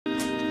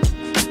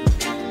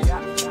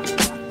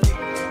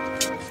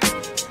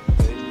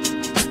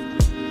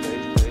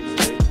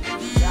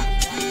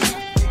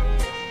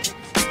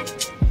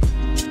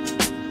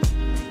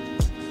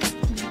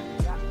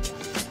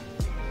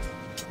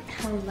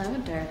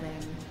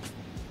darling.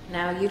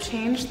 Now you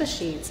changed the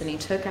sheets and you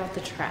took out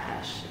the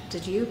trash.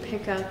 Did you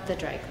pick up the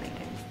dry cleaning?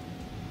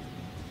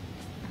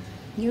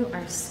 You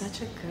are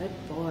such a good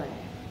boy.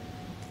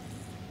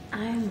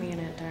 I mean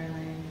it,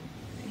 darling.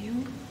 You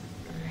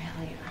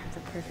really are the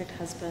perfect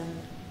husband.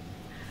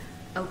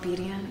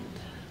 Obedient.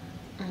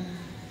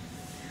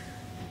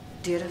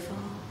 Dutiful.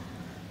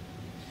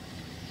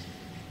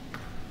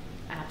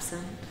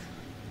 Absent.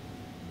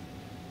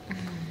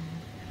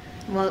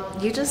 Well,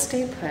 you just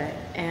stay put,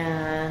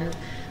 and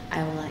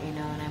I will let you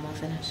know when I'm all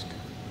finished.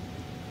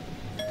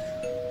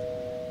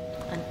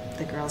 And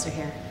the girls are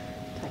here.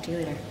 Talk to you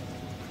later.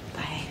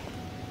 Bye.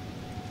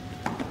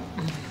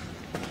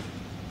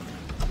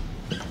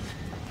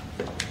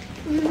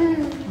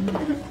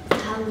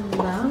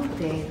 Hello,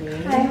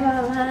 baby. Hi,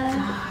 Mama.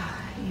 Oh,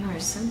 you are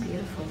so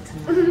beautiful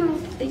tonight.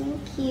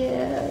 Thank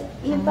you.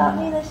 You bought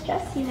me this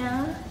dress, you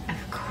know?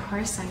 Of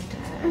course I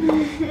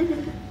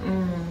did.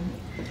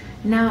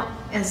 Now,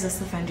 is this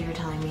the friend you were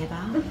telling me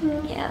about?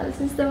 Yeah, this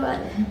is the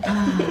one.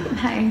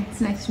 Hi, it's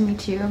nice to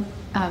meet you.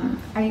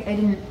 I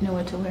didn't know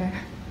what to wear.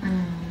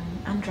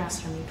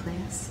 Undress for me,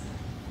 please.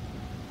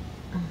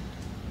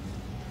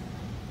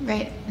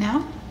 Right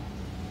now?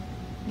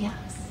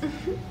 Yes.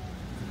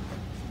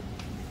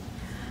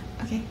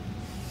 Okay.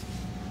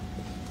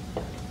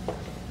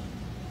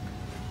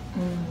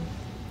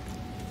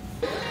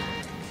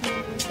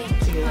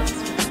 Thank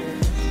you.